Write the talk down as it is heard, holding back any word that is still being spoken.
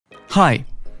Hi,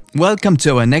 welcome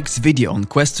to our next video on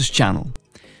Questus channel.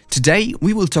 Today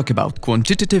we will talk about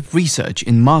quantitative research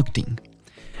in marketing.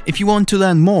 If you want to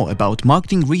learn more about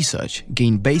marketing research,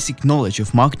 gain basic knowledge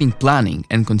of marketing planning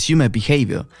and consumer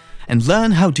behavior, and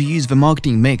learn how to use the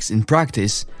marketing mix in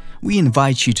practice, we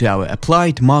invite you to our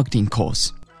Applied Marketing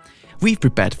course. We've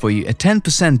prepared for you a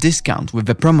 10% discount with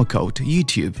the promo code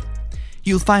YouTube.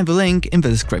 You'll find the link in the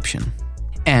description.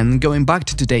 And going back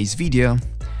to today's video,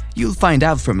 you'll find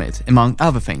out from it, among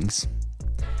other things.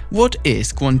 What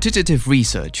is quantitative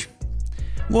research?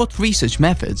 What research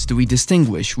methods do we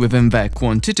distinguish within the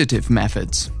quantitative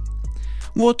methods?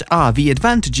 What are the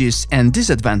advantages and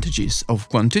disadvantages of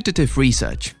quantitative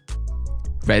research?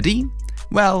 Ready?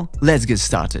 Well, let's get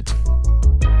started.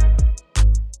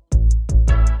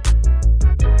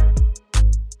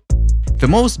 The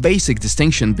most basic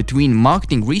distinction between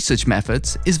marketing research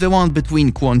methods is the one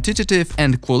between quantitative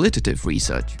and qualitative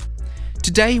research.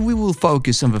 Today we will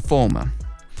focus on the former.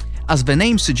 As the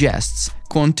name suggests,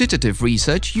 quantitative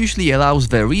research usually allows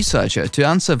the researcher to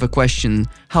answer the question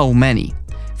 "how many?"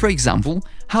 For example,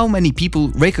 how many people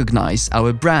recognize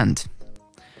our brand?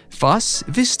 Thus,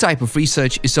 this type of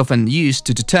research is often used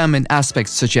to determine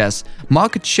aspects such as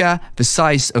market share, the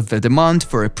size of the demand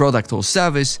for a product or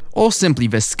service, or simply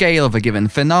the scale of a given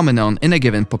phenomenon in a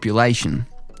given population.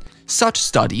 Such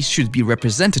studies should be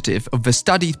representative of the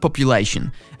studied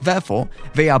population, therefore,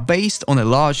 they are based on a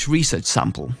large research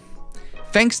sample.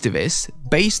 Thanks to this,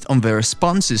 based on the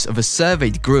responses of a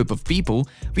surveyed group of people,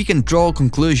 we can draw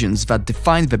conclusions that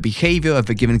define the behavior of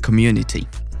a given community.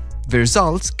 The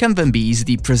results can then be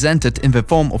easily presented in the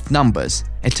form of numbers,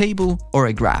 a table or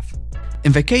a graph.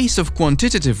 In the case of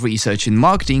quantitative research in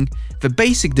marketing, the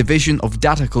basic division of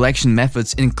data collection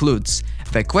methods includes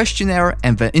the questionnaire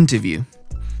and the interview.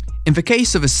 In the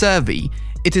case of a survey,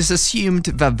 it is assumed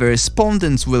that the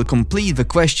respondents will complete the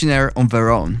questionnaire on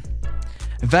their own.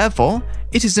 Therefore,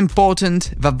 it is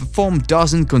important that the form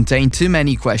doesn't contain too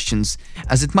many questions,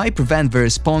 as it might prevent the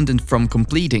respondent from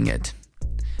completing it.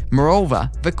 Moreover,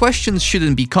 the questions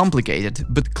shouldn't be complicated,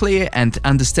 but clear and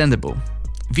understandable.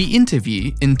 The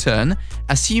interview, in turn,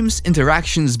 assumes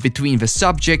interactions between the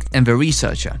subject and the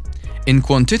researcher. In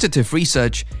quantitative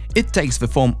research, it takes the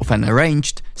form of an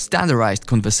arranged, standardized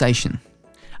conversation.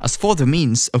 As for the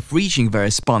means of reaching the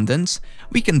respondents,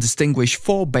 we can distinguish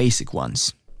four basic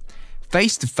ones: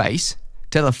 face-to-face,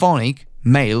 telephonic,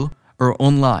 mail, or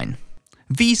online.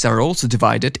 These are also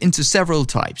divided into several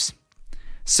types.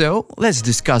 So, let's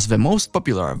discuss the most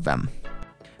popular of them.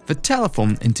 The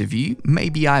telephone interview may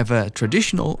be either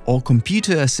traditional or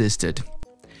computer-assisted.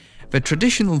 The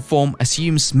traditional form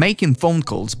assumes making phone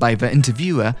calls by the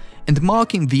interviewer and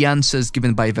marking the answers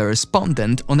given by the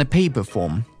respondent on a paper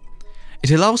form.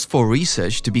 It allows for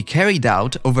research to be carried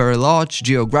out over a large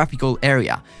geographical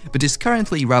area, but is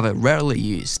currently rather rarely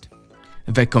used.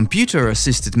 The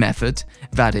computer-assisted method,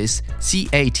 that is,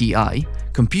 CATI,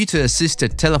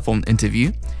 computer-assisted telephone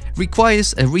interview,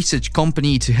 requires a research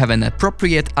company to have an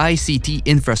appropriate ICT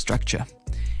infrastructure.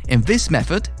 In this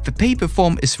method, the paper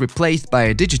form is replaced by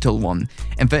a digital one,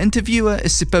 and the interviewer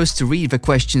is supposed to read the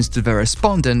questions to the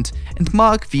respondent and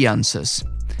mark the answers.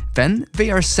 Then, they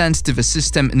are sent to the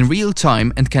system in real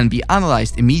time and can be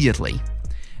analyzed immediately.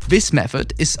 This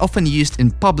method is often used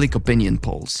in public opinion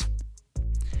polls.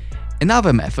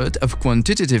 Another method of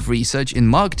quantitative research in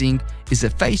marketing is a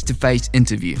face-to-face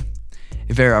interview.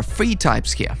 There are three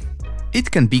types here. It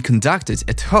can be conducted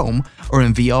at home or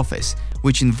in the office,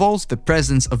 which involves the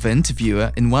presence of the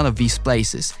interviewer in one of these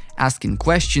places, asking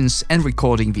questions and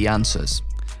recording the answers.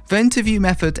 The interview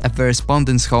method at the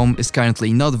respondent's home is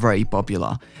currently not very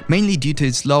popular, mainly due to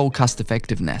its low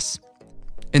cost-effectiveness.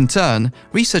 In turn,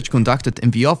 research conducted in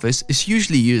the office is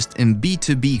usually used in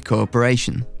B2B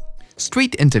cooperation.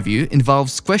 Street interview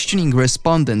involves questioning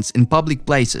respondents in public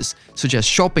places, such as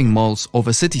shopping malls or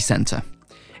the city center.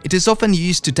 It is often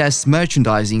used to test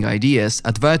merchandising ideas,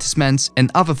 advertisements,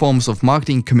 and other forms of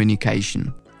marketing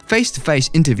communication. Face-to-face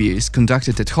interviews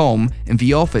conducted at home, in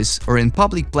the office, or in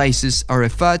public places are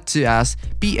referred to as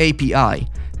PAPI,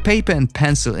 paper and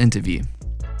pencil interview.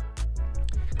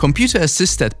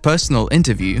 Computer-assisted personal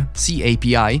interview,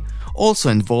 CAPI, also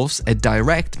involves a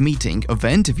direct meeting of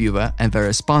the interviewer and the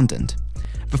respondent.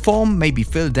 The form may be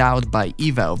filled out by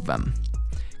either of them.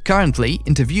 Currently,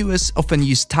 interviewers often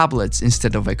use tablets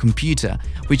instead of a computer,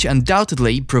 which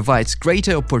undoubtedly provides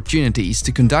greater opportunities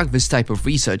to conduct this type of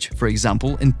research, for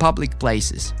example, in public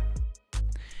places.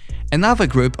 Another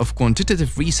group of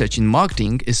quantitative research in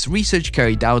marketing is research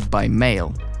carried out by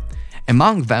mail.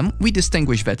 Among them, we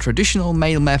distinguish the traditional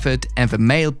mail method and the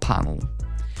mail panel.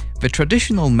 The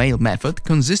traditional mail method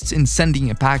consists in sending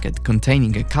a packet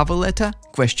containing a cover letter,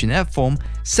 questionnaire form,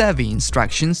 survey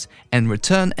instructions, and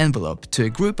return envelope to a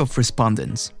group of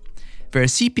respondents. The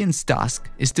recipient's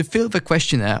task is to fill the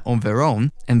questionnaire on their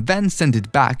own and then send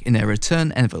it back in a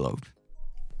return envelope.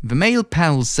 The mail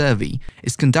panel survey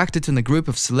is conducted on a group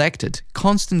of selected,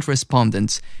 constant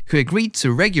respondents who agreed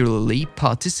to regularly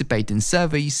participate in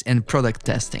surveys and product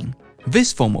testing.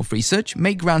 This form of research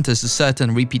may grant us a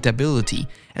certain repeatability,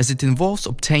 as it involves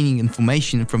obtaining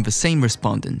information from the same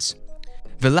respondents.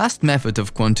 The last method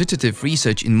of quantitative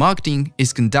research in marketing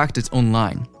is conducted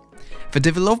online. The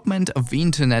development of the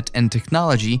internet and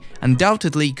technology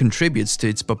undoubtedly contributes to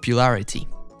its popularity.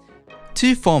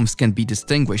 Two forms can be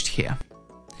distinguished here.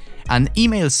 An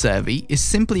email survey is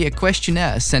simply a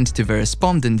questionnaire sent to the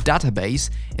respondent database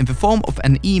in the form of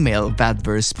an email that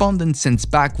the respondent sends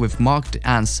back with marked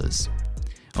answers.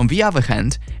 On the other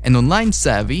hand, an online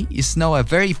survey is now a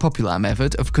very popular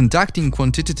method of conducting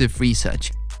quantitative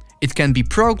research. It can be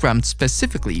programmed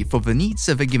specifically for the needs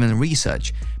of a given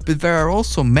research, but there are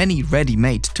also many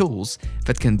ready-made tools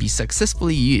that can be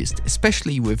successfully used,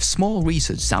 especially with small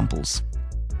research samples.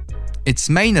 Its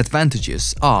main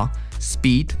advantages are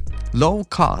speed, low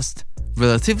cost,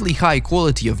 relatively high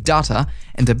quality of data,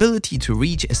 and ability to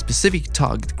reach a specific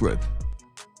target group.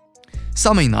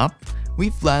 Summing up,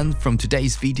 we've learned from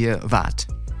today's video that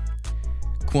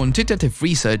quantitative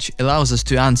research allows us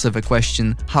to answer the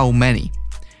question, how many?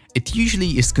 It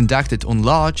usually is conducted on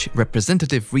large,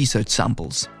 representative research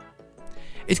samples.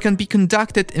 It can be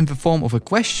conducted in the form of a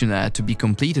questionnaire to be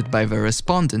completed by the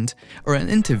respondent or an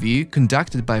interview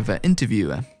conducted by the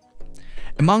interviewer.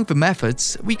 Among the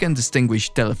methods, we can distinguish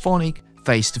telephonic,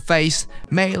 face-to-face,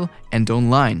 mail, and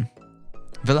online.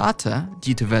 The latter,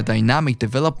 due to the dynamic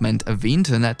development of the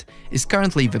internet, is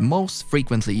currently the most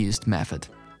frequently used method.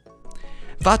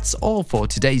 That's all for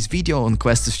today's video on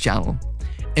Questus channel.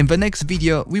 In the next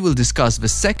video, we will discuss the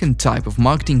second type of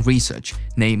marketing research,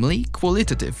 namely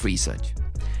qualitative research.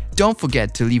 Don't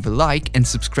forget to leave a like and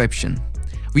subscription.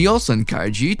 We also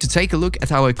encourage you to take a look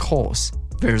at our course.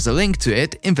 There's a link to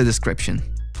it in the description.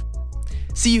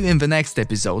 See you in the next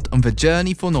episode on the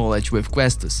journey for knowledge with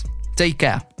Questus. Take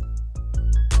care.